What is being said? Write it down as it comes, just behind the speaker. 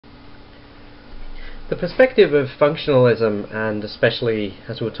The perspective of functionalism, and especially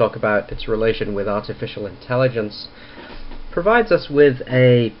as we'll talk about its relation with artificial intelligence, provides us with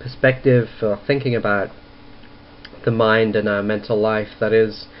a perspective for thinking about the mind and our mental life that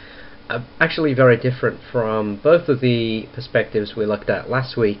is actually very different from both of the perspectives we looked at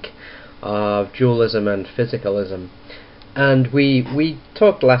last week of dualism and physicalism. And we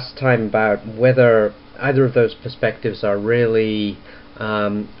talked last time about whether either of those perspectives are really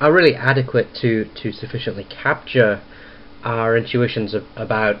adequate to sufficiently capture our intuitions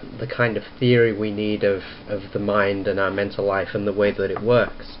about the kind of theory we need of the mind and our mental life and the way that it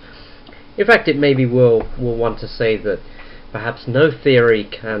works. In fact, it maybe we'll want to say that perhaps no theory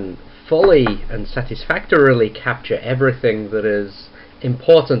can fully and satisfactorily capture everything that is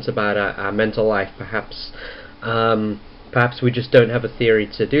important about our mental life. Perhaps we just don't have a theory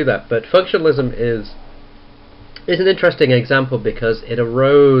to do that. But functionalism is an interesting example because it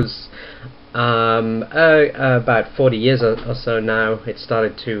arose about 40 years or so now. It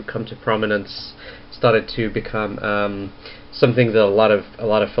started to come to prominence, started to become something that a lot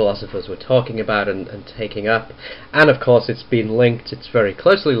of philosophers were talking about and taking up. And of course it's very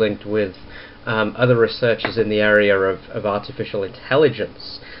closely linked with other researchers in the area of artificial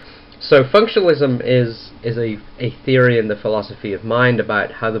intelligence. So functionalism is a theory in the philosophy of mind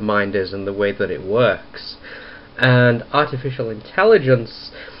about how the mind is and the way that it works. And artificial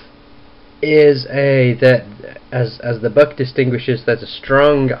intelligence is as the book distinguishes, there's a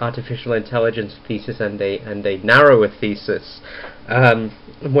strong artificial intelligence thesis and a narrower thesis.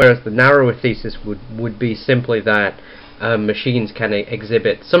 Whereas the narrower thesis would be simply that machines can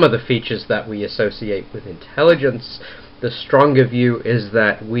exhibit some of the features that we associate with intelligence. The stronger view is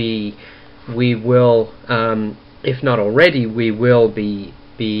that we will, if not already, we will be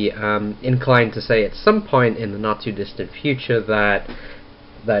inclined to say at some point in the not too distant future that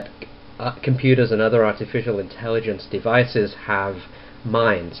computers and other artificial intelligence devices have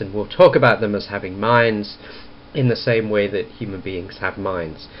minds, and we'll talk about them as having minds in the same way that human beings have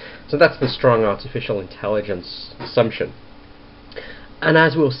minds. So that's the strong artificial intelligence assumption. And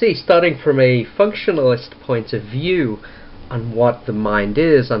as we'll see, starting from a functionalist point of view on what the mind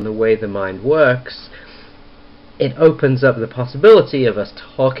is and the way the mind works, it opens up the possibility of us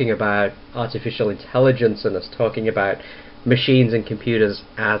talking about artificial intelligence and us talking about machines and computers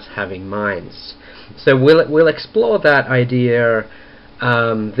as having minds. So we'll explore that idea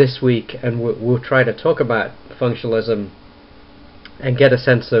this week, and we'll try to talk about functionalism and get a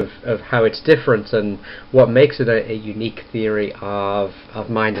sense of how it's different and what makes it a unique theory of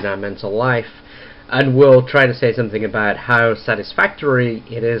mind and our mental life. And we'll try to say something about how satisfactory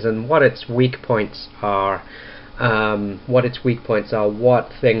it is and what its weak points are. What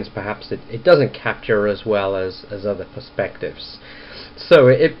things perhaps it doesn't capture as well as other perspectives. So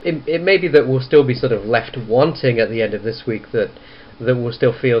it may be that we'll still be sort of left wanting at the end of this week, that we'll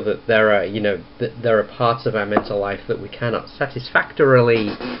still feel that there are parts of our mental life that we cannot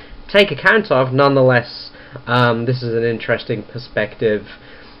satisfactorily take account of. Nonetheless, this is an interesting perspective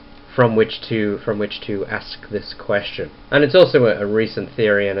from which to ask this question. And it's also a recent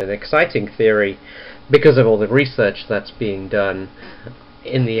theory and an exciting theory because of all the research that's being done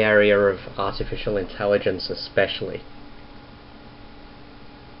in the area of artificial intelligence especially.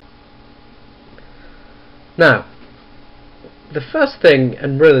 Now, the first thing,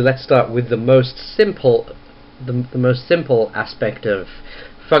 and really let's start with the most simple aspect of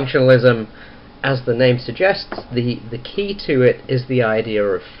functionalism. As the name suggests, the key to it is the idea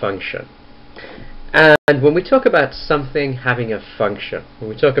of function. And when we talk about something having a function, when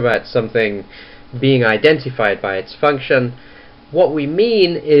we talk about something being identified by its function, what we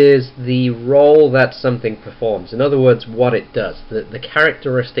mean is the role that something performs. In other words, what it does, the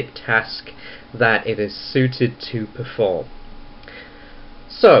characteristic task that it is suited to perform.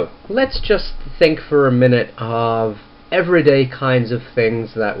 So, let's just think for a minute of everyday kinds of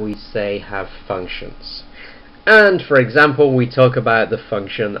things that we say have functions. And for example, we talk about the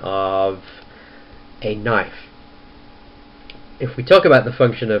function of a knife. If we talk about the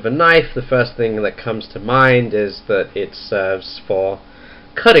function of a knife, the first thing that comes to mind is that it serves for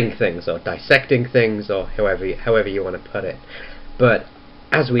cutting things or dissecting things, or however you want to put it. But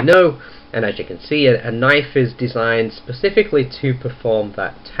as we know, and as you can see, a knife is designed specifically to perform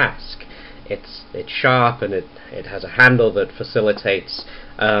that task. It's sharp, and it has a handle that facilitates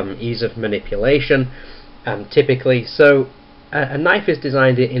ease of manipulation, typically. So a knife is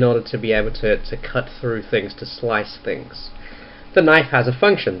designed in order to be able to cut through things, to slice things. The knife has a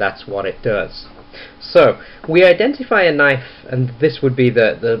function, that's what it does. So we identify a knife, and this would be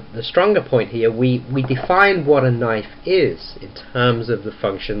the stronger point here. We define what a knife is in terms of the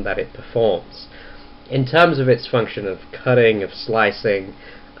function that it performs. in terms of its function of cutting, of slicing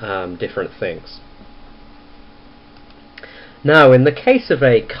different things. Now, in the case of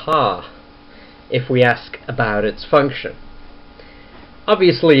a car, if we ask about its function,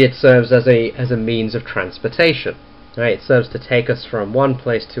 obviously it serves as a means of transportation. Right? It serves to take us from one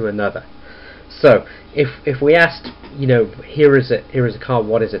place to another. So, if we asked, here is a car,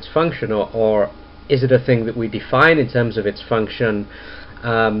 what is its function, or is it a thing that we define in terms of its function?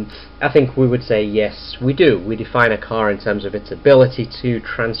 I think we would say yes, we do. We define a car in terms of its ability to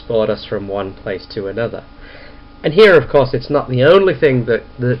transport us from one place to another. And here, of course, it's not the only thing that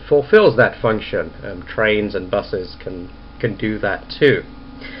fulfills that function. Trains and buses can do that too.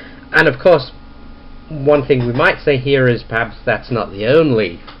 And of course, one thing we might say here is perhaps that's not the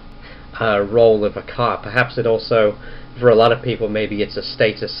only role of a car. Perhaps it also, for a lot of people, maybe it's a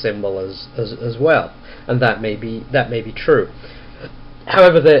status symbol as well, and that may be true.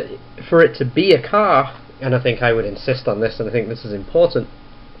 However, for it to be a car, and I think I would insist on this, and I think this is important,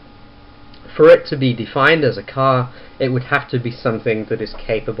 for it to be defined as a car, it would have to be something that is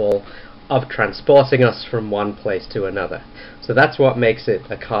capable of transporting us from one place to another. So that's what makes it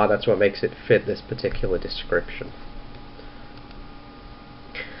a car, that's what makes it fit this particular description.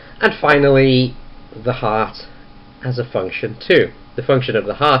 And finally, the heart has a function too. The function of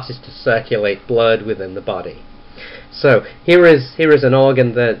the heart is to circulate blood within the body. So here is an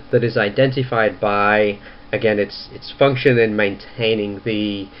organ that is identified by, again, its function in maintaining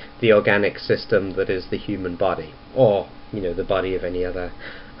the organic system that is the human body, or the body of any other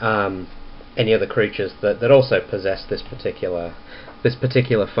creatures that also possess this particular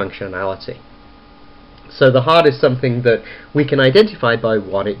functionality. So the heart is something that we can identify by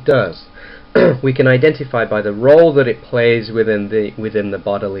what it does. We can identify by the role that it plays within the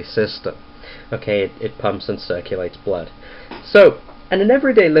bodily system. Okay, it pumps and circulates blood. So, at an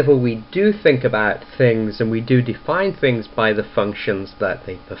everyday level, we do think about things and we do define things by the functions that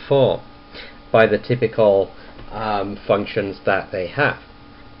they perform, by the typical functions that they have.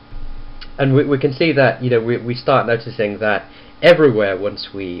 And we can see that we start noticing that everywhere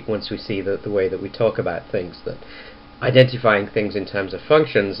once we see the way that we talk about things, that identifying things in terms of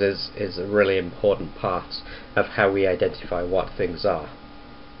functions is a really important part of how we identify what things are.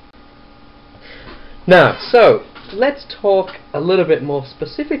 Now, so let's talk a little bit more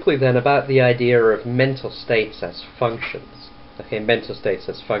specifically then about the idea of mental states as functions. Okay, mental states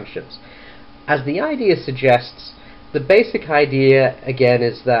as functions. As the idea suggests, the basic idea again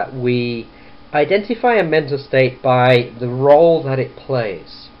is that we identify a mental state by the role that it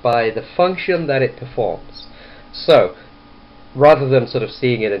plays, by the function that it performs. So, rather than sort of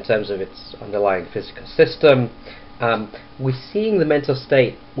seeing it in terms of its underlying physical system, we're seeing the mental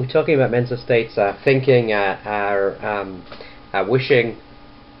state. We're talking about mental states, our thinking, our wishing,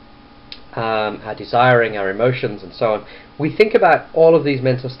 our desiring, our emotions, and so on. We think about all of these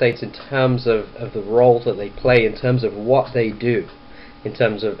mental states in terms of the role that they play, in terms of what they do, in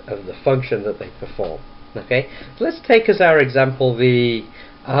terms of the function that they perform. Okay, so let's take as our example the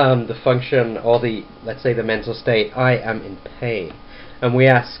function, or let's say the mental state, I am in pain, and we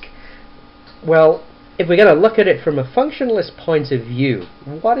ask, well, if we're going to look at it from a functionalist point of view,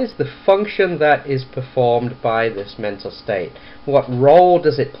 what is the function that is performed by this mental state? What role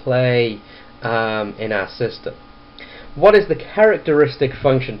does it play in our system? What is the characteristic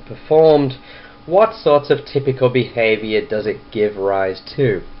function performed? What sorts of typical behavior does it give rise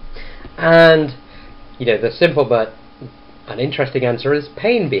to? And the simple but uninteresting answer is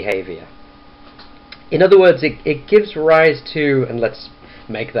pain behavior. In other words, it gives rise to, and let's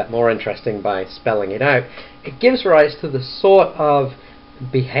make that more interesting by spelling it out, it gives rise to the sort of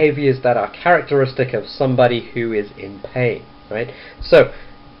behaviors that are characteristic of somebody who is in pain, right? So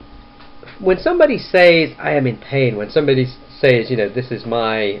when somebody says I am in pain, when somebody says this is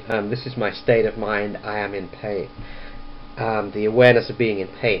my state of mind, I am in pain, the awareness of being in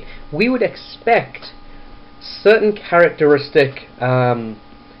pain, we would expect certain characteristic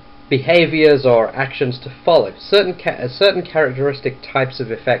behaviors or actions to follow, certain characteristic types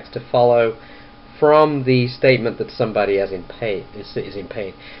of effects to follow from the statement that somebody is in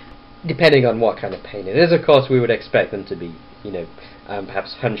pain. Depending on what kind of pain it is, of course, we would expect them to be,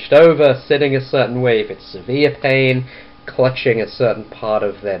 perhaps hunched over, sitting a certain way. If it's severe pain, clutching a certain part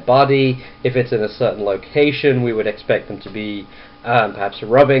of their body. If it's in a certain location, we would expect them to be perhaps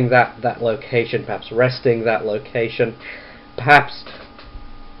rubbing that location, perhaps resting that location, perhaps.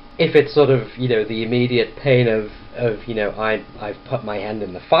 If it's sort of, the immediate pain of I've put my hand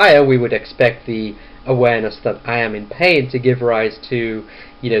in the fire, we would expect the awareness that I am in pain to give rise to,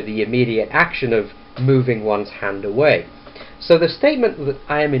 the immediate action of moving one's hand away. So the statement that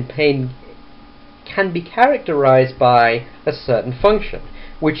I am in pain can be characterized by a certain function,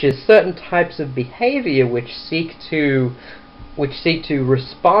 which is certain types of behavior which seek to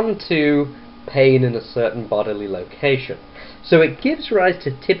respond to pain in a certain bodily location. So it gives rise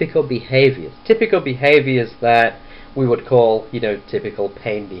to typical behaviors that we would call, typical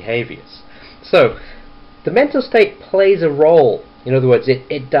pain behaviors. So the mental state plays a role. In other words,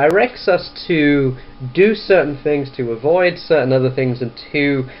 it directs us to do certain things, to avoid certain other things, and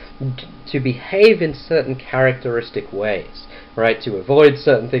to behave in certain characteristic ways, right? To avoid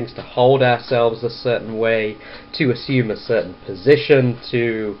certain things, to hold ourselves a certain way, to assume a certain position,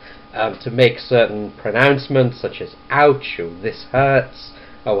 to make certain pronouncements such as ouch or this hurts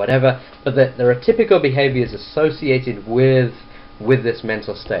or whatever. But there are typical behaviors associated with this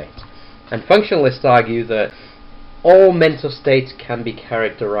mental state. And functionalists argue that all mental states can be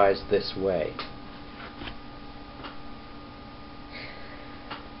characterized this way.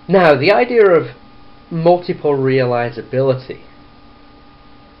 Now, the idea of multiple realizability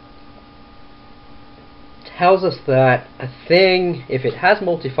tells us that a thing, if it has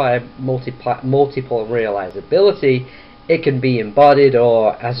multiple realizability, it can be embodied,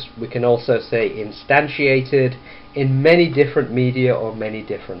 or as we can also say, instantiated in many different media or many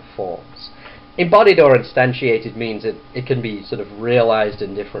different forms. Embodied or instantiated means it can be sort of realized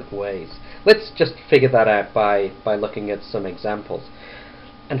in different ways. Let's just figure that out by looking at some examples.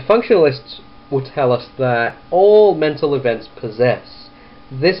 And functionalists will tell us that all mental events possess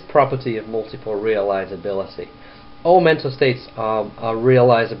this property of multiple realizability. All mental states are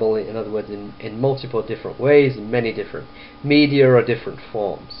realizable, in other words, in multiple different ways, in many different media or different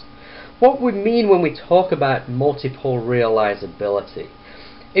forms. What we mean when we talk about multiple realizability?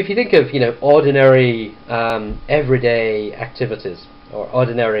 If you think of, ordinary everyday activities or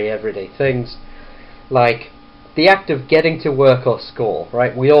ordinary everyday things, like the act of getting to work or school,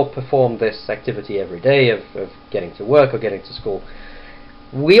 right? We all perform this activity every day of getting to work or getting to school.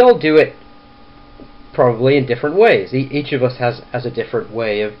 We all do it probably in different ways. Each of us has a different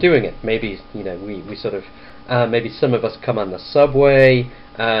way of doing it. Maybe, we sort of, maybe some of us come on the subway,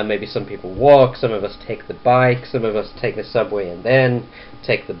 maybe some people walk, some of us take the bike, some of us take the subway and then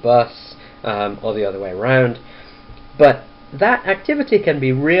take the bus, or the other way around. But that activity can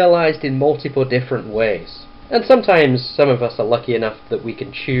be realized in multiple different ways. And sometimes some of us are lucky enough that we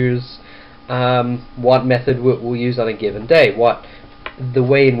can choose what method we'll use on a given day, the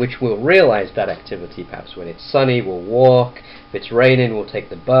way in which we'll realize that activity. Perhaps when it's sunny, we'll walk. If it's raining, we'll take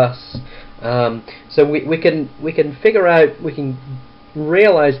the bus. So we can figure out, we can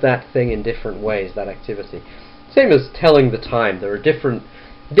realize that thing in different ways, that activity. Same as telling the time. There are different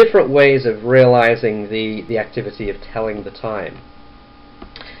ways of realizing the activity of telling the time.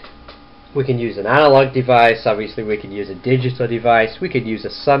 We can use an analog device. Obviously, we can use a digital device. We could use a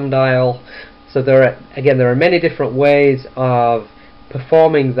sundial. So there are many different ways of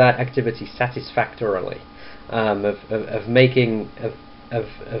performing that activity satisfactorily, of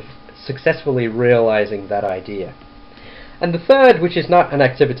successfully realizing that idea. And the third, which is not an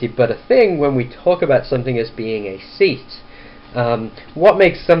activity but a thing, when we talk about something as being a seat. What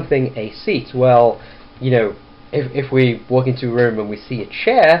makes something a seat? Well, if we walk into a room and we see a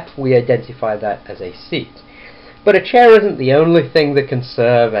chair, we identify that as a seat. But a chair isn't the only thing that can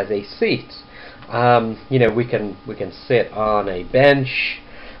serve as a seat. We can sit on a bench.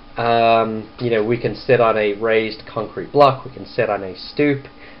 We can sit on a raised concrete block. We can sit on a stoop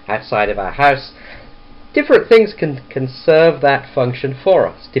outside of our house. Different things can serve that function for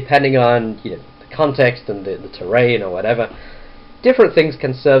us, depending on the context and the terrain or whatever. Different things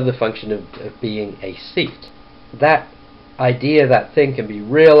can serve the function of being a seat. That idea, that thing, can be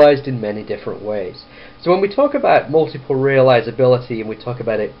realized in many different ways. So when we talk about multiple realizability and we talk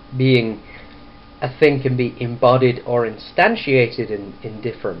about it being a thing can be embodied or instantiated in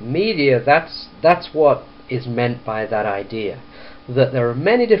different media, that's what is meant by that idea. That there are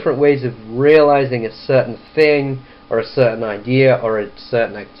many different ways of realizing a certain thing or a certain idea or a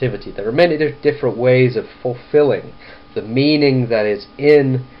certain activity. There are many different ways of fulfilling the meaning that is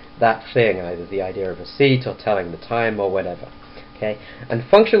in that thing, either the idea of a seat or telling the time or whatever. Okay? And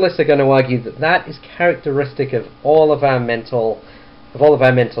functionalists are going to argue that that is characteristic of all of our mental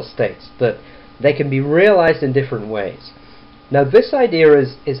states, that they can be realized in different ways. Now, this idea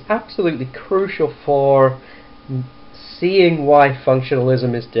is absolutely crucial for seeing why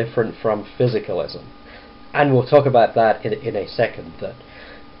functionalism is different from physicalism. And we'll talk about that in a second. That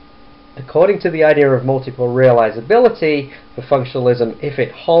according to the idea of multiple realizability, for functionalism, if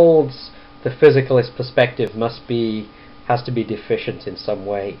it holds, the physicalist perspective has to be deficient in some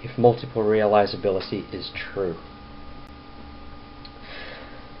way if multiple realizability is true.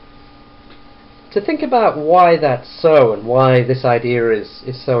 to think about why that's so and why this idea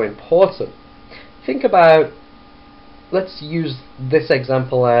is so important, think about, let's use this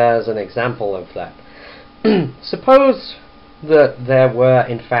example as an example of that. Suppose that there were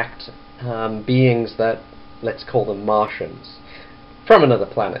in fact beings that, let's call them Martians, from another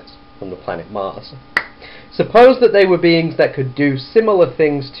planet, from the planet Mars. Suppose that they were beings that could do similar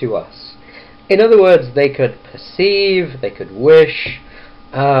things to us. In other words, they could perceive, they could wish,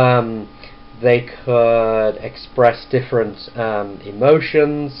 they could express different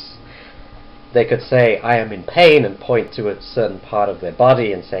emotions. They could say, I am in pain, and point to a certain part of their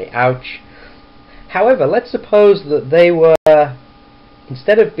body and say, ouch. However, let's suppose that they were,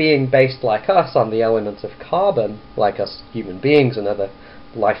 instead of being based like us on the element of carbon, like us human beings and other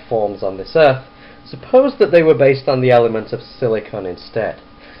life forms on this earth, suppose that they were based on the element of silicon instead.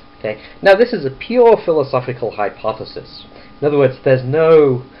 Okay? Now this is a pure philosophical hypothesis. In other words, there's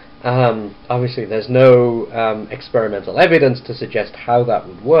no, obviously there's no experimental evidence to suggest how that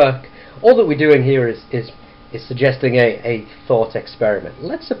would work. All that we're doing here is suggesting a thought experiment.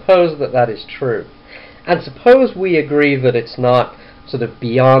 Let's suppose that that is true. And suppose we agree that it's not sort of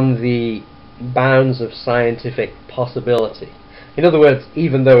beyond the bounds of scientific possibility. In other words,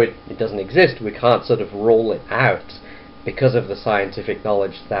 even though it doesn't exist, we can't sort of rule it out because of the scientific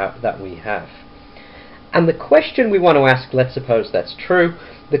knowledge that we have. And the question we want to ask, let's suppose that's true,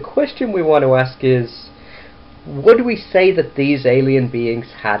 the question we want to ask is, would we say that these alien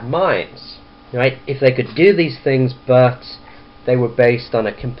beings had minds? Right? If they could do these things, but they were based on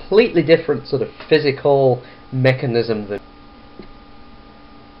a completely different sort of physical mechanism than...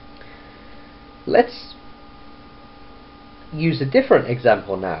 Let's use a different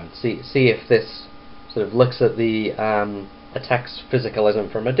example now and see if this sort of looks at the attacks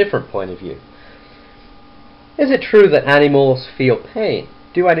physicalism from a different point of view. Is it true that animals feel pain?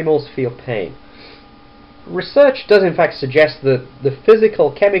 Do animals feel pain? Research does in fact suggest that the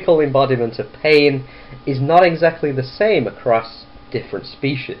physical chemical embodiment of pain is not exactly the same across different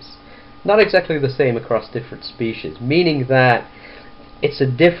species. Not exactly the same across different species, meaning that it's a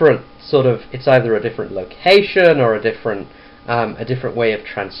different sort of, it's either a different location or a different way of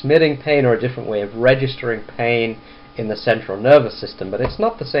transmitting pain or a different way of registering pain in the central nervous system, but it's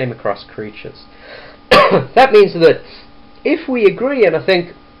not the same across creatures. That means that if we agree, and I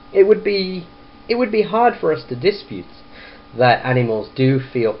think it would be hard for us to dispute that animals do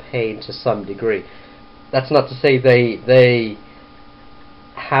feel pain to some degree. That's not to say they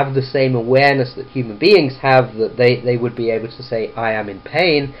have the same awareness that human beings have, that they would be able to say, I am in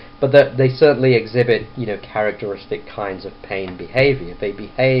pain, but that they certainly exhibit, characteristic kinds of pain behavior. They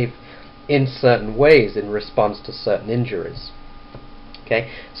behave in certain ways in response to certain injuries. Okay?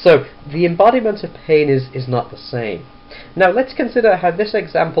 So the embodiment of pain is not the same. Now let's consider how this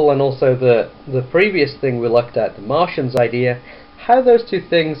example and also the previous thing we looked at, the Martians idea, how those two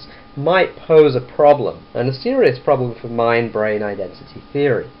things might pose a problem, and a serious problem for mind-brain identity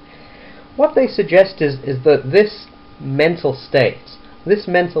theory. What they suggest is that this mental state, this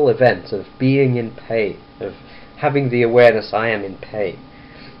mental event of being in pain, of having the awareness I am in pain,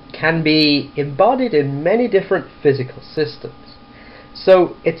 can be embodied in many different physical systems.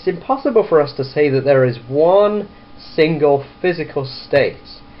 So it's impossible for us to say that there is one single physical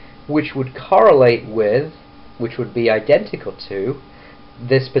state which would correlate with, which would be identical to,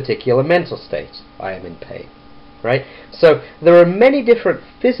 this particular mental state, I am in pain. Right? So there are many different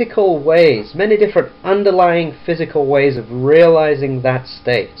physical ways, many different underlying physical ways of realizing that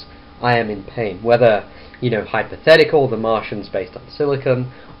state, I am in pain, whether, hypothetical, the Martians based on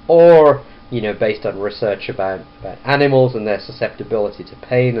silicon, or based on research about animals and their susceptibility to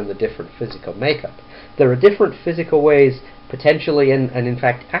pain and the different physical makeup. There are different physical ways, potentially and in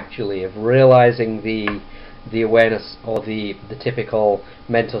fact actually, of realizing the awareness or the typical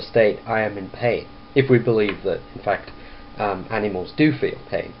mental state, I am in pain, if we believe that in fact animals do feel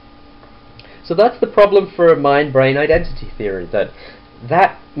pain. So that's the problem for mind-brain identity theory,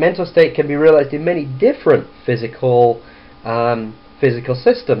 that mental state can be realized in many different physical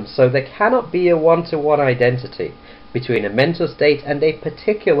systems, so there cannot be a one-to-one identity between a mental state and a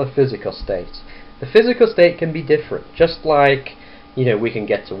particular physical state. The physical state can be different, just like we can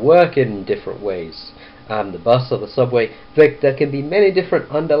get to work in different ways. The bus or the subway, there can be many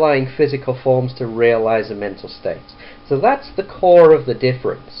different underlying physical forms to realize a mental state. So that's the core of the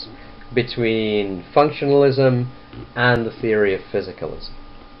difference between functionalism and the theory of physicalism.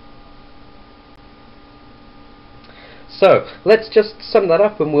 So let's just sum that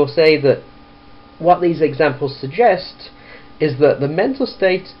up, and we'll say that what these examples suggest is that the mental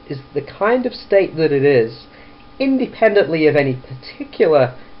state is the kind of state that it is, independently of any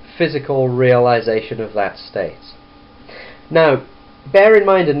particular physical realization of that state. Now, bear in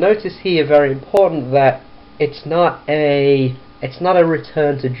mind and notice here, very important, that it's not a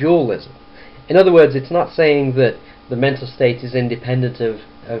return to dualism. In other words, it's not saying that the mental state is independent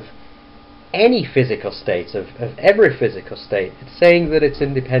of any physical state, of every physical state. It's saying that it's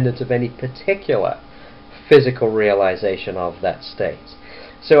independent of any particular physical realization of that state.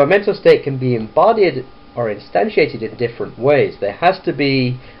 So a mental state can be embodied or instantiated in different ways. There has to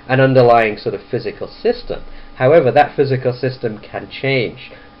be an underlying sort of physical system. However, that physical system can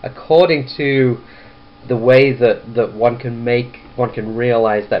change according to the way that one can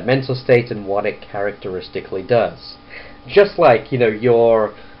realize that mental state and what it characteristically does. Just like, you know,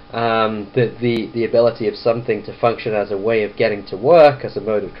 the ability of something to function as a way of getting to work, as a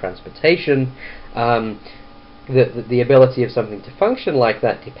mode of transportation, the ability of something to function like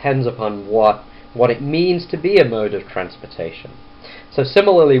that depends upon what it means to be a mode of transportation. So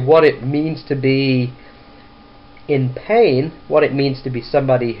similarly, what it means to be in pain, what it means to be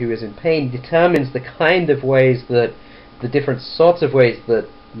somebody who is in pain, determines the kind of ways that, the different sorts of ways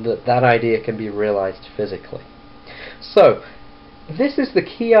that idea can be realized physically. So, this is the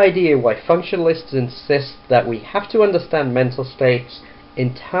key idea why functionalists insist that we have to understand mental states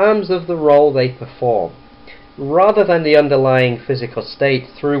in terms of the role they perform, rather than the underlying physical state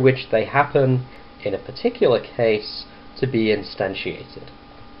through which they happen, in a particular case, to be instantiated.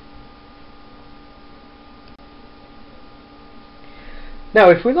 Now,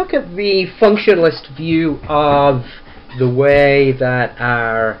 if we look at the functionalist view of the way that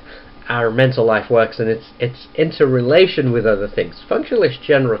our mental life works and its interrelation with other things, functionalists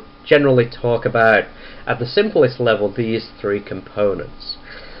generally talk about, at the simplest level, these three components.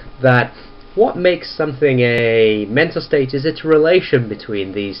 That what makes something a mental state is its relation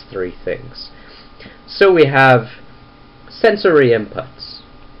between these three things. So we have sensory inputs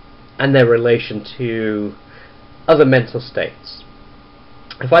and their relation to other mental states.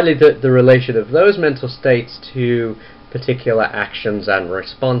 And finally, the relation of those mental states to particular actions and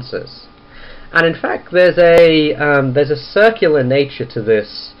responses. And in fact, there's a circular nature to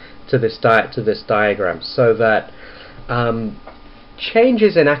this diagram, so that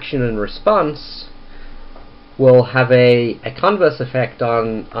changes in action and response will have a converse effect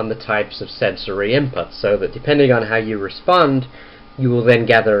on the types of sensory inputs, so that depending on how you respond, you will then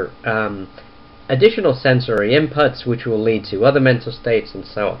gather additional sensory inputs which will lead to other mental states and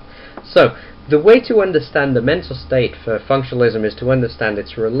so on. So the way to understand the mental state for functionalism is to understand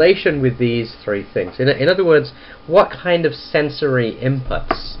its relation with these three things. In other words, what kind of sensory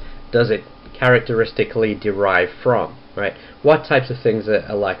inputs does it characteristically derive from? Right? What types of things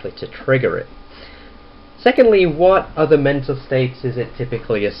are likely to trigger it? Secondly, what other mental states is it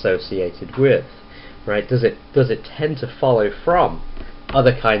typically associated with? Right? Does it tend to follow from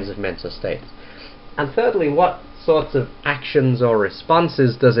other kinds of mental states? And thirdly, what sorts of actions or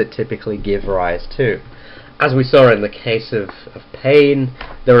responses does it typically give rise to? As we saw in the case of pain,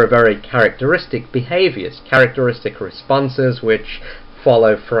 there are very characteristic behaviors, characteristic responses which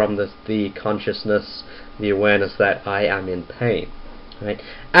follow from the consciousness, the awareness that I am in pain. Right?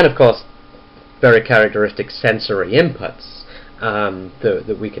 And of course, very characteristic sensory inputs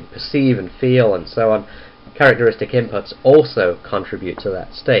that we can perceive and feel and so on. Characteristic inputs also contribute to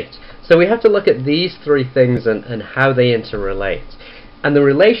that state. So we have to look at these three things and how they interrelate. And the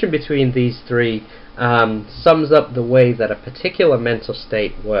relation between these three sums up the way that a particular mental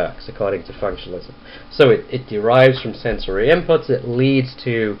state works according to functionalism. So it derives from sensory inputs, it leads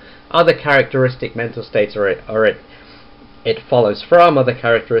to other characteristic mental states, or it follows from other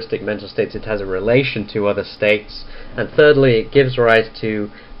characteristic mental states, it has a relation to other states, and thirdly, it gives rise to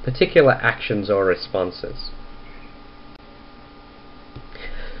particular actions or responses.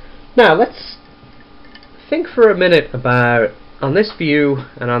 Now let's think for a minute about, on this view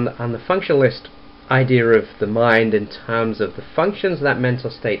and on the functionalist idea of the mind in terms of the functions that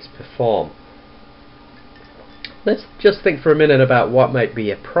mental states perform. Let's just think for a minute about what might be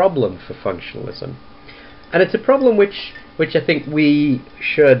a problem for functionalism. And it's a problem which I think we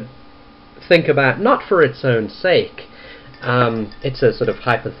should think about not for its own sake. It's a sort of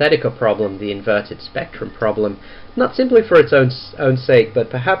hypothetical problem, the inverted spectrum problem, not simply for its own sake, but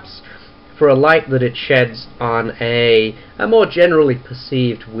perhaps for a light that it sheds on a more generally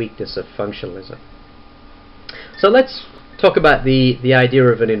perceived weakness of functionalism. So let's talk about the idea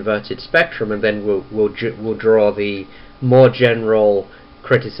of an inverted spectrum, and then we'll draw the more general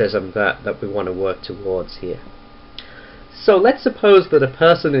criticism that we want to work towards here. So let's suppose that a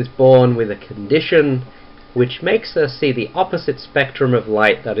person is born with a condition which makes us see the opposite spectrum of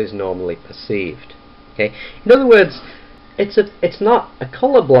light that is normally perceived. Okay? In other words, it's not a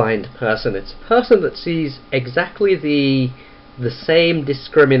colorblind person. It's a person that sees exactly the same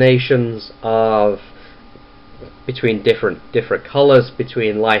discriminations of between different colors,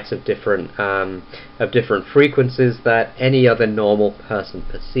 between lights of different frequencies that any other normal person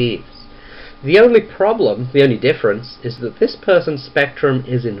perceives. The only problem, the only difference, is that this person's spectrum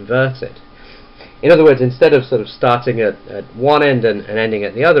is inverted. In other words, instead of sort of starting at one end and ending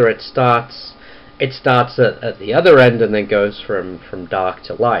at the other, it starts at the other end and then goes from dark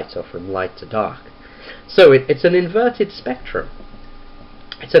to light, or from light to dark. So it's an inverted spectrum.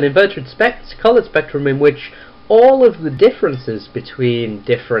 It's an inverted colored spectrum in which all of the differences between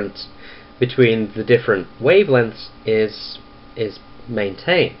the different wavelengths is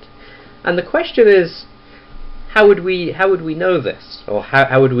maintained. And the question is, how would we know this, or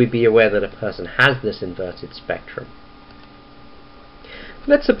how would we be aware that a person has this inverted spectrum?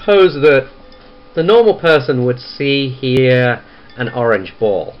 Let's suppose that the normal person would see here an orange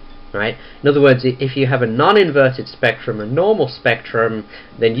ball, right? In other words, if you have a non-inverted spectrum, a normal spectrum,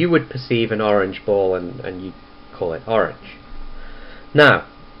 then you would perceive an orange ball and you call it orange. Now,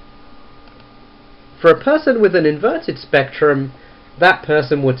 for a person with an inverted spectrum, that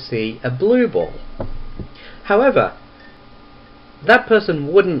person would see a blue ball. However, the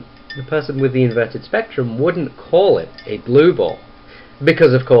person with the inverted spectrum wouldn't call it a blue ball,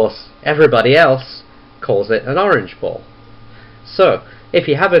 because of course everybody else calls it an orange ball. So, if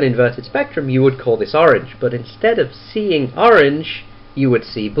you have an inverted spectrum, you would call this orange, but instead of seeing orange, you would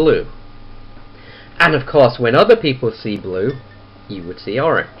see blue. And of course, when other people see blue, you would see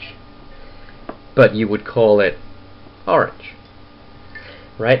orange, but you would call it orange,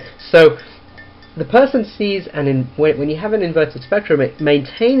 right? So the person sees, when you have an inverted spectrum, it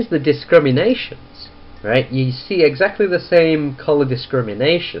maintains the discriminations, right? You see exactly the same color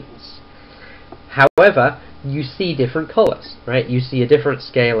discriminations. However, you see different colors, right? You see a different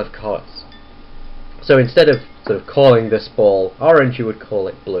scale of colors. So instead of sort of calling this ball orange, you would call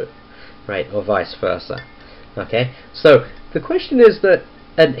it blue, right? Or vice versa. Okay? So the question is that,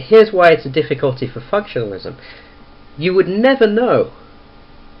 and here's why it's a difficulty for functionalism, you would never know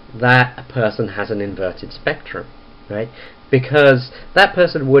that a person has an inverted spectrum, right? Because that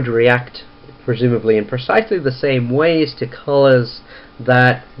person would react presumably in precisely the same ways to colors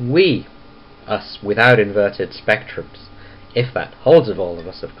that we, us without inverted spectrums, if that holds of all of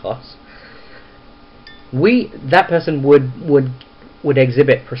us, of course, that person would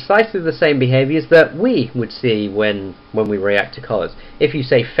exhibit precisely the same behaviors that we would see when we react to colors. If you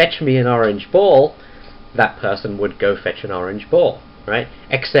say, fetch me an orange ball, that person would go fetch an orange ball, right?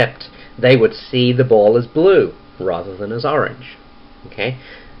 Except they would see the ball as blue rather than as orange. Okay?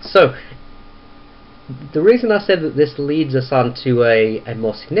 So the reason I said that this leads us on to a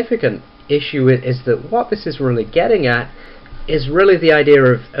more significant issue is that what this is really getting at is really the idea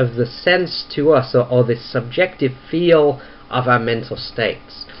of the sense to us, or the subjective feel of our mental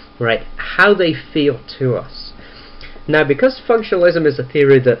states, right? How they feel to us. Now, because functionalism is a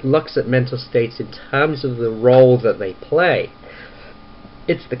theory that looks at mental states in terms of the role that they play,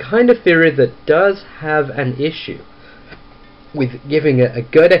 it's the kind of theory that does have an issue with giving a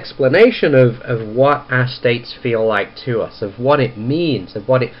good explanation of what our states feel like to us, of what it means, of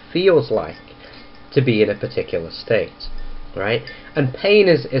what it feels like to be in a particular state, right? And pain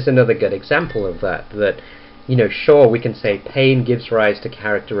is another good example of that, you know, sure, we can say pain gives rise to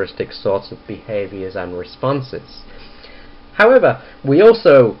characteristic sorts of behaviors and responses. However, we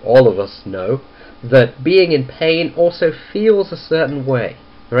also, all of us, know that being in pain also feels a certain way,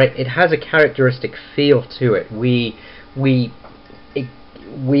 right? It has a characteristic feel to it. We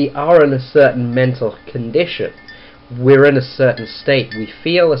are in a certain mental condition. We're in a certain state. We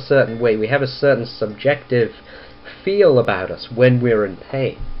feel a certain way. We have a certain subjective feel about us when we're in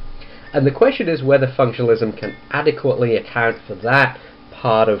pain. And the question is whether functionalism can adequately account for that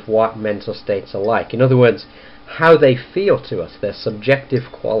part of what mental states are like. In other words, how they feel to us, their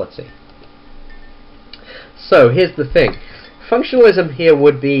subjective quality. So here's the thing. Functionalism here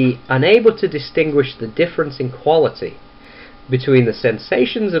would be unable to distinguish the difference in quality between the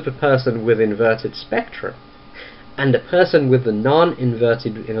sensations of a person with inverted spectrum and a person with the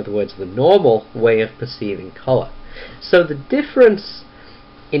non-inverted, in other words, the normal way of perceiving color. So the difference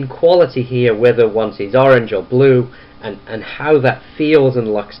in quality here, whether one sees orange or blue, and how that feels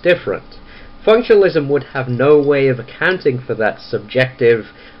and looks different, functionalism would have no way of accounting for that subjective,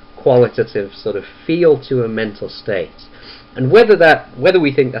 qualitative sort of feel to a mental state. And whether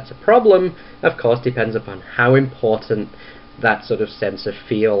we think that's a problem, of course, depends upon how important that sort of sense of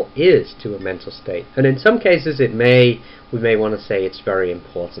feel is to a mental state. And in some cases we may want to say it's very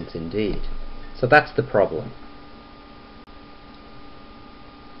important indeed. So that's the problem.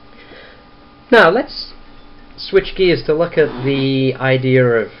 Now let's switch gears to look at the idea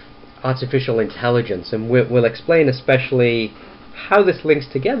of artificial intelligence, and we'll explain especially how this links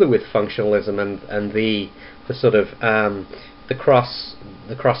together with functionalism and the sort of the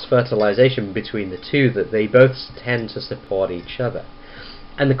cross fertilization between the two, that they both tend to support each other.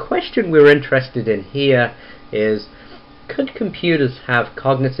 And the question we're interested in here is, could computers have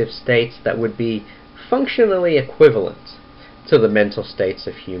cognitive states that would be functionally equivalent to the mental states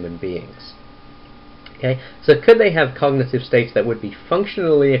of human beings? Okay, so could they have cognitive states that would be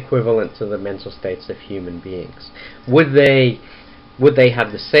functionally equivalent to the mental states of human beings? Would they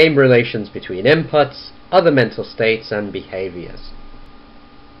have the same relations between inputs, other mental states, and behaviors?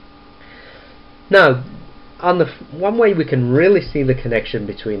 Now, one way we can really see the connection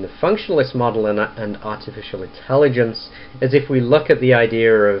between the functionalist model and artificial intelligence is if we look at the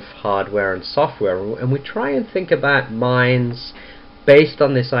idea of hardware and software, and we try and think about minds based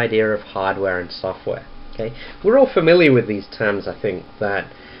on this idea of hardware and software. Okay, we're all familiar with these terms. I think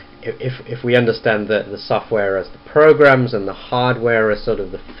that if we understand the software as the programs and the hardware as sort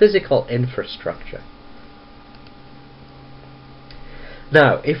of the physical infrastructure.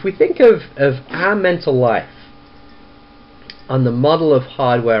 Now, if we think of our mental life on the model of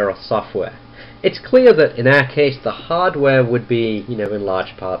hardware or software, it's clear that in our case the hardware would be, in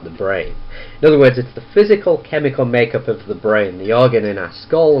large part the brain. In other words, it's the physical chemical makeup of the brain, the organ in our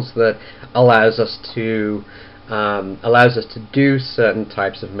skulls, that allows us to do certain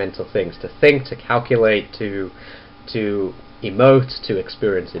types of mental things, to think, to calculate, to emote, to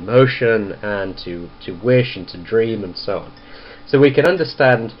experience emotion, and to wish and to dream, and so on. So we can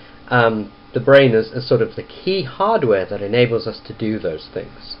understand the brain as sort of the key hardware that enables us to do those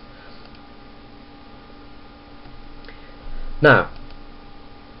things. Now,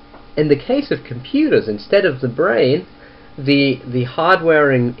 in the case of computers, instead of the brain, the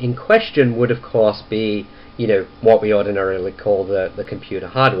hardware in question would of course be, what we ordinarily call the computer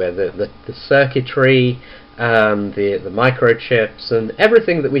hardware, the circuitry, the microchips, and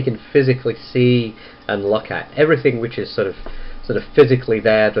everything that we can physically see and look at. Everything which is sort of physically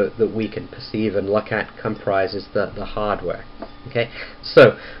there that we can perceive and look at comprises the hardware. Okay,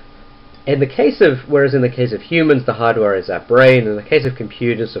 so whereas in the case of humans the hardware is our brain, in the case of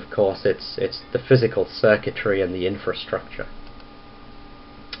computers, of course, it's the physical circuitry and the infrastructure.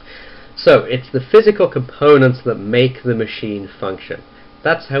 So it's the physical components that make the machine function.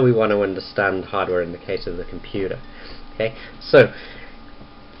 That's how we want to understand hardware in the case of the computer. Okay, so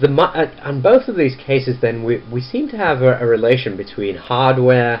on both of these cases then we seem to have a relation between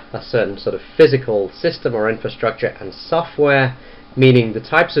hardware, a certain sort of physical system or infrastructure, and software, meaning the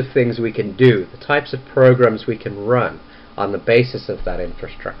types of things we can do, the types of programs we can run on the basis of that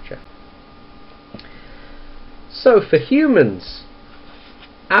infrastructure. So for humans,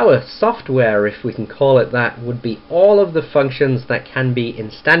 our software, if we can call it that, would be all of the functions that can be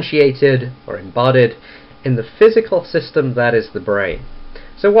instantiated or embodied in the physical system that is the brain.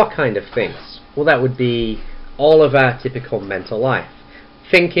 So what kind of things? Well, that would be all of our typical mental life.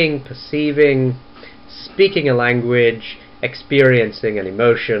 Thinking, perceiving, speaking a language, experiencing an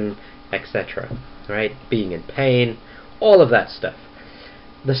emotion, etc. Right? Being in pain, all of that stuff.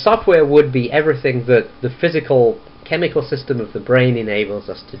 The software would be everything that the physical chemical system of the brain enables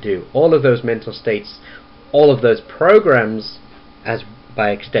us to do. All of those mental states, all of those programs, as by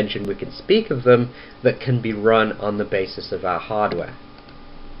extension we can speak of them, that can be run on the basis of our hardware.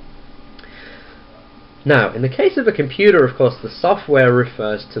 Now, in the case of a computer, of course, the software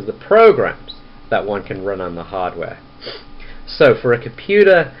refers to the programs that one can run on the hardware. So for a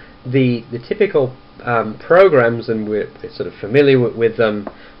computer, the typical programs, and we're sort of familiar with them,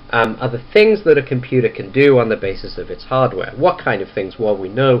 are the things that a computer can do on the basis of its hardware. What kind of things? Well, we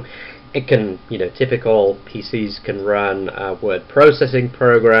know it can, typical PCs can run word processing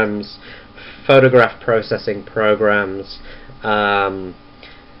programs, photograph processing programs,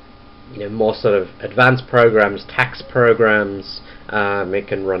 more sort of advanced programs, tax programs. It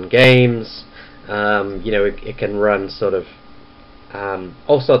can run games. It can run sort of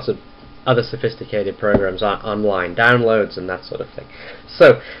all sorts of other sophisticated programs, online downloads, and that sort of thing.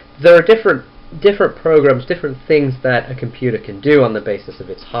 So there are different programs, different things that a computer can do on the basis of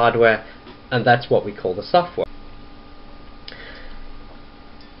its hardware, and that's what we call the software.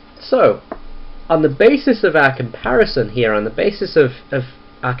 So on the basis of our comparison here, on the basis of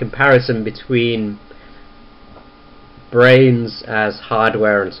our comparison between brains as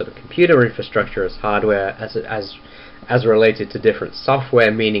hardware and sort of computer infrastructure as hardware, as related to different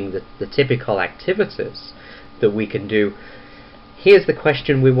software, meaning the typical activities that we can do, here's the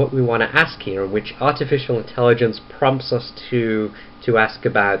question we want to ask here, in which artificial intelligence prompts us to to ask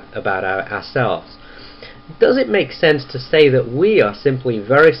about ourselves. Does it make sense to say that we are simply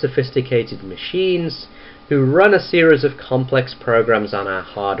very sophisticated machines who run a series of complex programs on our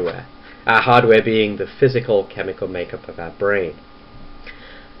hardware being the physical chemical makeup of our brain?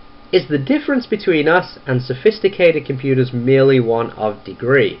 Is the difference between us and sophisticated computers merely one of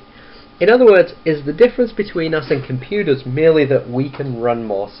degree? In other words, is the difference between us and computers merely that we can run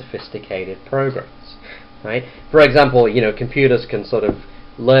more sophisticated programs? Right? For example, computers can sort of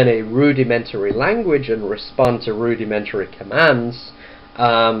learn a rudimentary language and respond to rudimentary commands,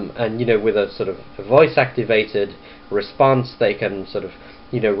 and with a sort of voice-activated response, they can sort of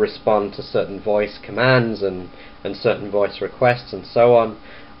respond to certain voice commands and certain voice requests and so on.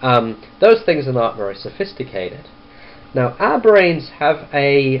 Those things are not very sophisticated. Now, our brains have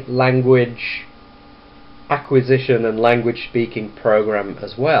a language acquisition and language speaking program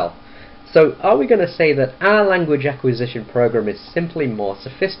as well. So are we going to say that our language acquisition program is simply more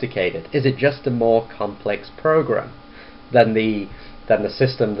sophisticated? Is it just a more complex program than the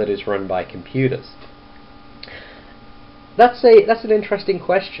system that is run by computers? That's an interesting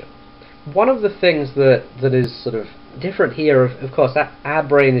question. One of the things that is sort of different here, of course, our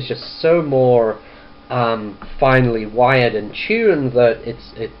brain is just so more finely wired and tuned that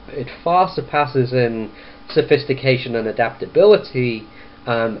it far surpasses in sophistication and adaptability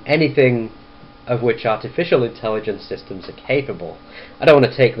anything of which artificial intelligence systems are capable. I don't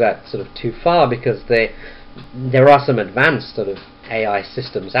want to take that sort of too far, because there are some advanced sort of AI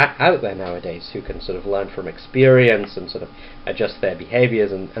systems out there nowadays who can sort of learn from experience and sort of adjust their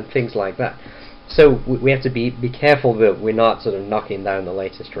behaviors and things like that. So we have to be careful that we're not sort of knocking down the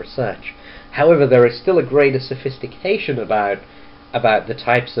latest research. However, there is still a greater sophistication about the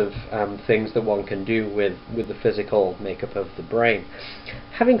types of things that one can do with the physical makeup of the brain.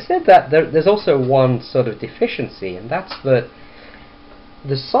 Having said that, there's also one sort of deficiency, and that's that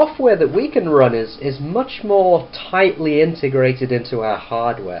the software that we can run is much more tightly integrated into our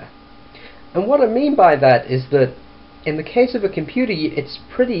hardware. And what I mean by that is that in the case of a computer, it's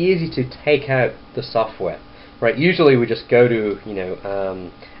pretty easy to take out the software. Right? Usually we just go to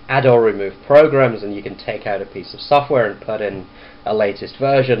add or remove programs, and you can take out a piece of software and put in a latest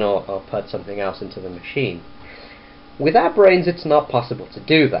version or put something else into the machine. With our brains, it's not possible to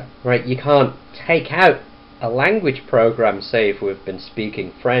do that. Right? You can't take out a language program, say if we've been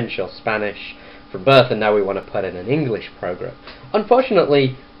speaking French or Spanish from birth and now we want to put in an English program.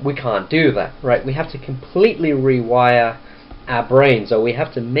 Unfortunately, we can't do that. Right? We have to completely rewire our brains, or we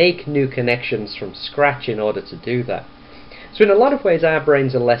have to make new connections from scratch in order to do that. So in a lot of ways, our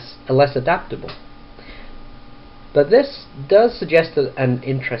brains are less adaptable. But this does suggest an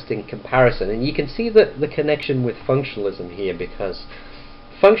interesting comparison, and you can see the connection with functionalism here, because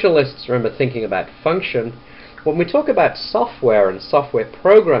functionalists remember thinking about function. When we talk about software and software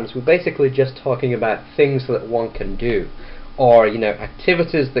programs, we're basically just talking about things that one can do, or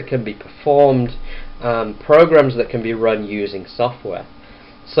activities that can be performed, programs that can be run using software.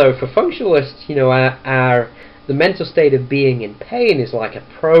 So for functionalists, the mental state of being in pain is like a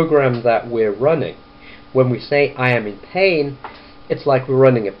program that we're running. When we say I am in pain, it's like we're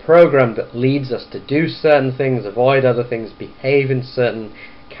running a program that leads us to do certain things, avoid other things, behave in certain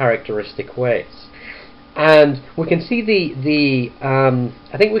characteristic ways. And we can see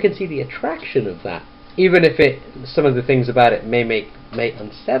I think we can see the attraction of that, even if some of the things about it may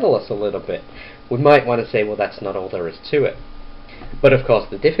unsettle us a little bit. We might want to say, well, that's not all there is to it. But of course,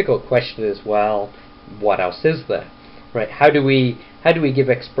 the difficult question is, well, what else is there? Right? How do we give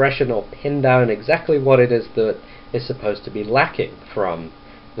expression or pin down exactly what it is that is supposed to be lacking from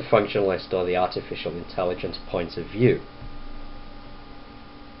the functionalist or the artificial intelligence points of view?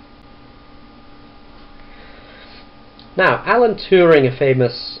 Now, Alan Turing, a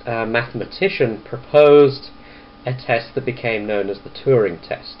famous mathematician, proposed a test that became known as the Turing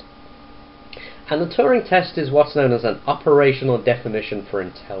test. And the Turing test is what's known as an operational definition for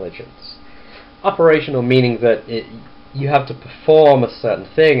intelligence. Operational meaning that you have to perform a certain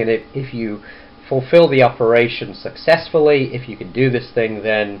thing, and if you fulfill the operation successfully, if you can do this thing,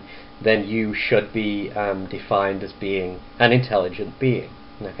 then you should be defined as being an intelligent being.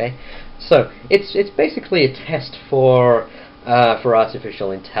 Okay, so it's basically a test for artificial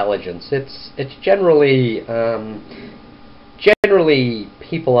intelligence. It's generally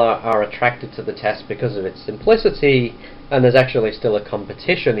people are attracted to the test because of its simplicity, and there's actually still a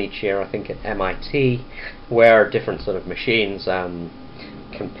competition each year, I think at MIT, where different sort of machines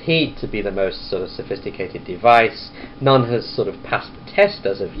compete to be the most sort of sophisticated device. None has sort of passed the test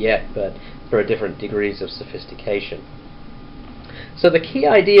as of yet, but there are different degrees of sophistication. So the key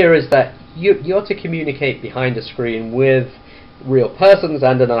idea is that you ought to communicate behind a screen with real persons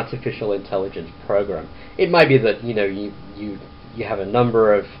and an artificial intelligence program. It might be that you have a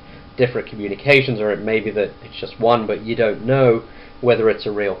number of different communications, or it may be that it's just one, but you don't know whether it's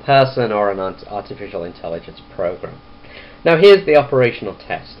a real person or an artificial intelligence program. Now here's the operational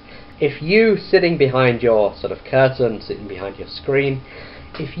test. If you, sitting behind your sort of curtain, sitting behind your screen,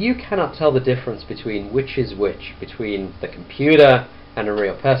 if you cannot tell the difference between which is which, between the computer and a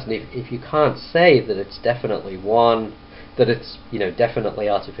real person, if you can't say that it's definitely one, that it's definitely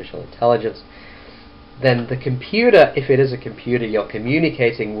artificial intelligence, then the computer, if it is a computer you're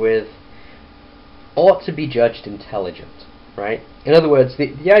communicating with, ought to be judged intelligent, right? In other words,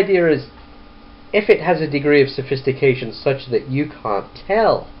 the idea is, if it has a degree of sophistication such that you can't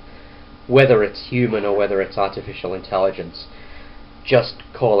tell whether it's human or whether it's artificial intelligence, just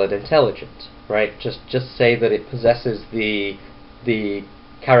call it intelligent, right? Just say that it possesses the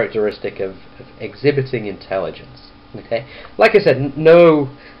characteristic of exhibiting intelligence. Okay, like I said,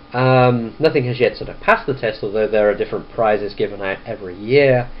 nothing has yet sort of passed the test, although there are different prizes given out every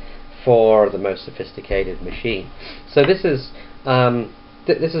year for the most sophisticated machine. So this is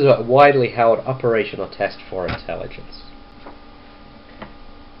a widely held operational test for intelligence.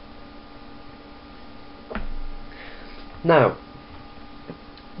 Now,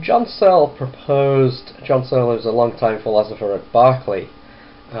 John Searle was a long-time philosopher at Berkeley,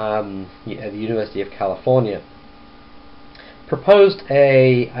 at the University of California, proposed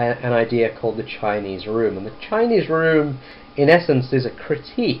an idea called the Chinese Room. And the Chinese Room, in essence, is a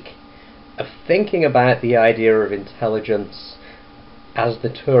critique of thinking about the idea of intelligence as the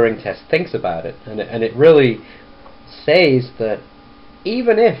Turing test thinks about it. And it really says that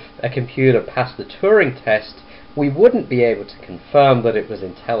even if a computer passed the Turing test, we wouldn't be able to confirm that it was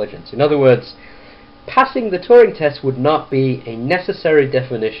intelligence. In other words, passing the Turing test would not be a necessary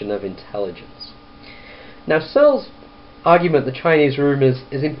definition of intelligence. Now, Searle's argument, the Chinese Room,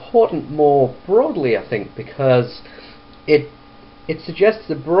 is important more broadly, I think, because it suggests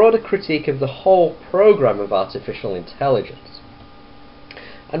a broader critique of the whole program of artificial intelligence.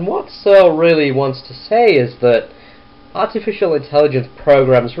 And what Searle really wants to say is that artificial intelligence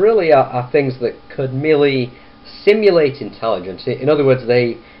programs really are things that could merely simulate intelligence. In other words,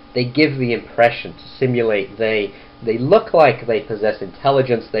 they give the impression to simulate. They look like they possess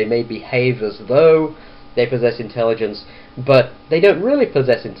intelligence. They may behave as though they possess intelligence, but they don't really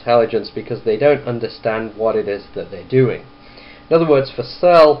possess intelligence because they don't understand what it is that they're doing. In other words, for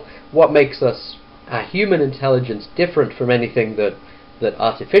Searle, what makes us human intelligence different from anything that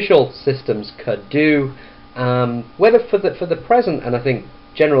artificial systems could do, whether for the present, and I think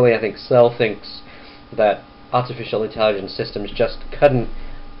Searle thinks that artificial intelligence systems just couldn't,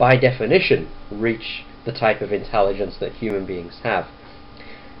 by definition, reach the type of intelligence that human beings have.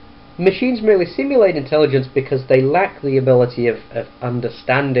 Machines merely simulate intelligence because they lack the ability of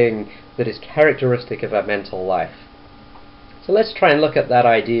understanding that is characteristic of our mental life. So let's try and look at that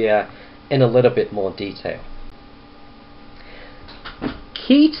idea in a little bit more detail.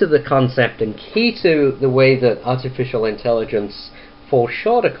 Key to the concept and key to the way that artificial intelligence falls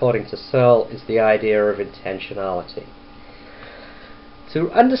short, according to Searle, is the idea of intentionality. To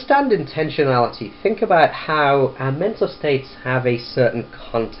understand intentionality, think about how our mental states have a certain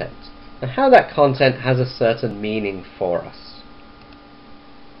content, and how that content has a certain meaning for us.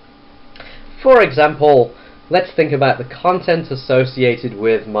 For example, let's think about the content associated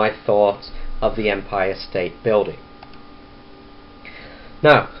with my thought of the Empire State Building.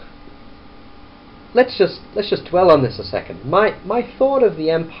 Now, let's just dwell on this a second. My thought of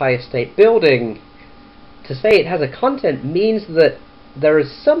the Empire State Building, to say it has a content, means that there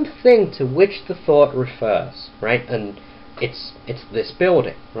is something to which the thought refers, right? And it's this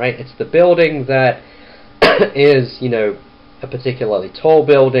building, right? It's the building that is, a particularly tall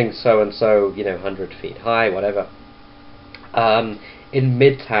building, so and so, 100 feet high, whatever, in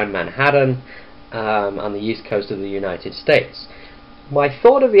Midtown Manhattan, on the east coast of the United States. My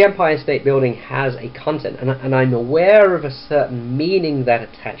thought of the Empire State Building has a content, and I'm aware of a certain meaning that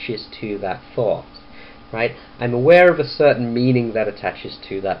attaches to that thought, right? I'm aware of a certain meaning that attaches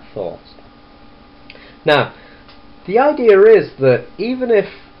to that thought. Now, the idea is that even if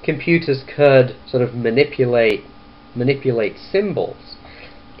computers could sort of manipulate symbols,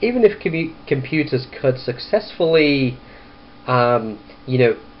 even if computers could successfully,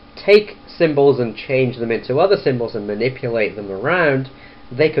 take symbols and change them into other symbols and manipulate them around,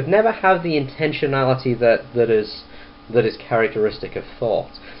 they could never have the intentionality that is characteristic of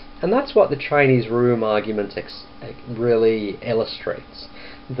thought. And that's what the Chinese Room argument really illustrates.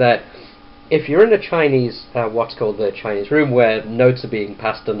 That if you're in a Chinese, what's called the Chinese Room, where notes are being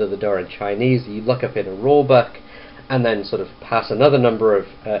passed under the door in Chinese, you look up in a rule book, and then sort of pass another number of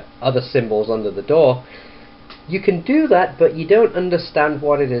other symbols under the door, you can do that, but you don't understand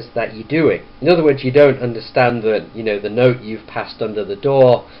what it is that you're doing. In other words, you don't understand that, the note you've passed under the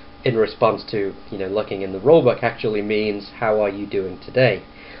door in response to, looking in the rulebook actually means, how are you doing today?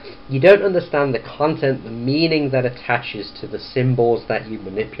 You don't understand the content, the meaning that attaches to the symbols that you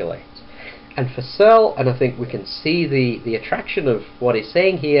manipulate. And for Searle, and I think we can see the attraction of what he's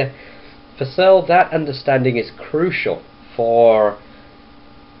saying here, for Searle that understanding is crucial for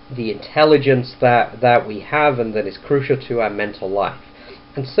the intelligence that we have and that is crucial to our mental life.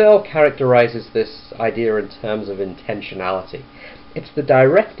 And Searle characterizes this idea in terms of intentionality. It's the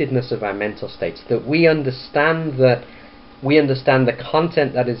directedness of our mental states, that we understand the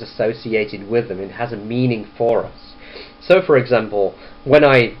content that is associated with them. It has a meaning for us. So for example, when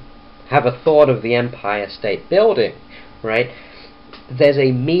I have a thought of the Empire State Building, right, there's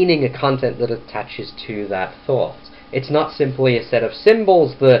a meaning, a content that attaches to that thought. It's not simply a set of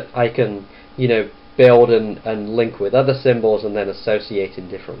symbols that I can, build and link with other symbols and then associate in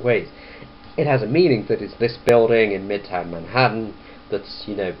different ways. It has a meaning that is this building in Midtown Manhattan that's,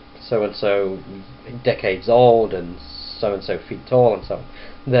 so-and-so decades old and so-and-so feet tall and so on.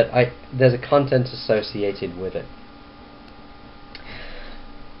 There's a content associated with it.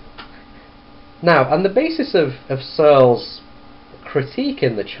 Now, on the basis of Searle's critique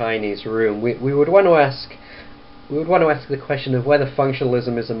in the Chinese Room, we would want to ask the question of whether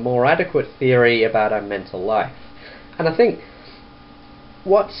functionalism is a more adequate theory about our mental life. And I think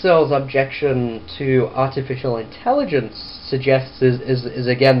what Searle's objection to artificial intelligence suggests is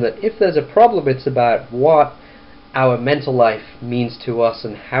again that if there's a problem, it's about what our mental life means to us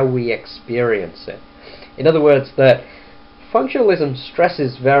and how we experience it. In other words, that functionalism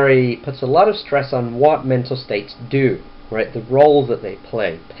puts a lot of stress on what mental states do, right? The role that they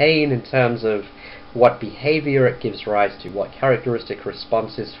play. Pain in terms of what behavior it gives rise to, what characteristic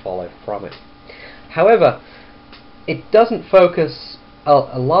responses follow from it. However, it doesn't focus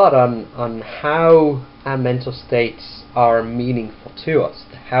a lot on how our mental states are meaningful to us,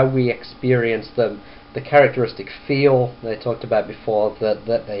 how we experience them, the characteristic feel that I talked about before that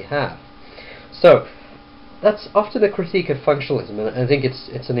they have. So that's often a critique of functionalism, and I think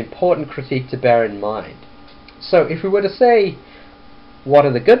it's an important critique to bear in mind. So if we were to say, what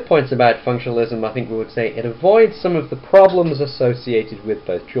are the good points about functionalism, I think we would say it avoids some of the problems associated with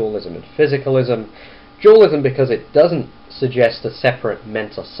both dualism and physicalism. Dualism because it doesn't suggest a separate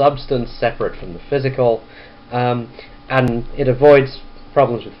mental substance separate from the physical, and it avoids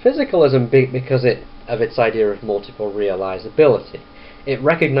problems with physicalism because of its idea of multiple realizability. It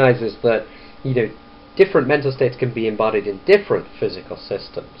recognizes that different mental states can be embodied in different physical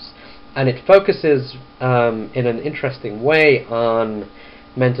systems, and it focuses in an interesting way on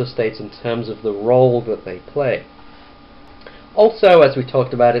mental states in terms of the role that they play. Also, as we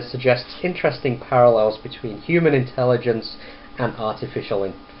talked about, it suggests interesting parallels between human intelligence and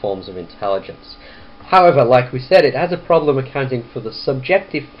artificial forms of intelligence. However, like we said, it has a problem accounting for the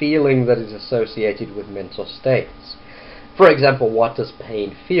subjective feeling that is associated with mental states. For example, what does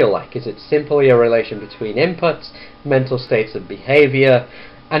pain feel like? Is it simply a relation between inputs, mental states and behavior?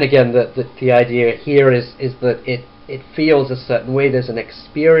 And again, the idea here is that it feels a certain way. There's an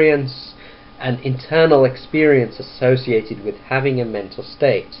experience, an internal experience associated with having a mental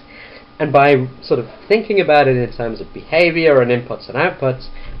state. And by sort of thinking about it in terms of behavior and inputs and outputs,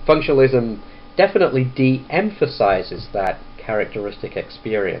 functionalism definitely de-emphasizes that characteristic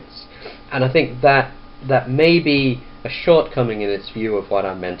experience. And I think that may be a shortcoming in its view of what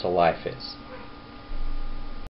our mental life is.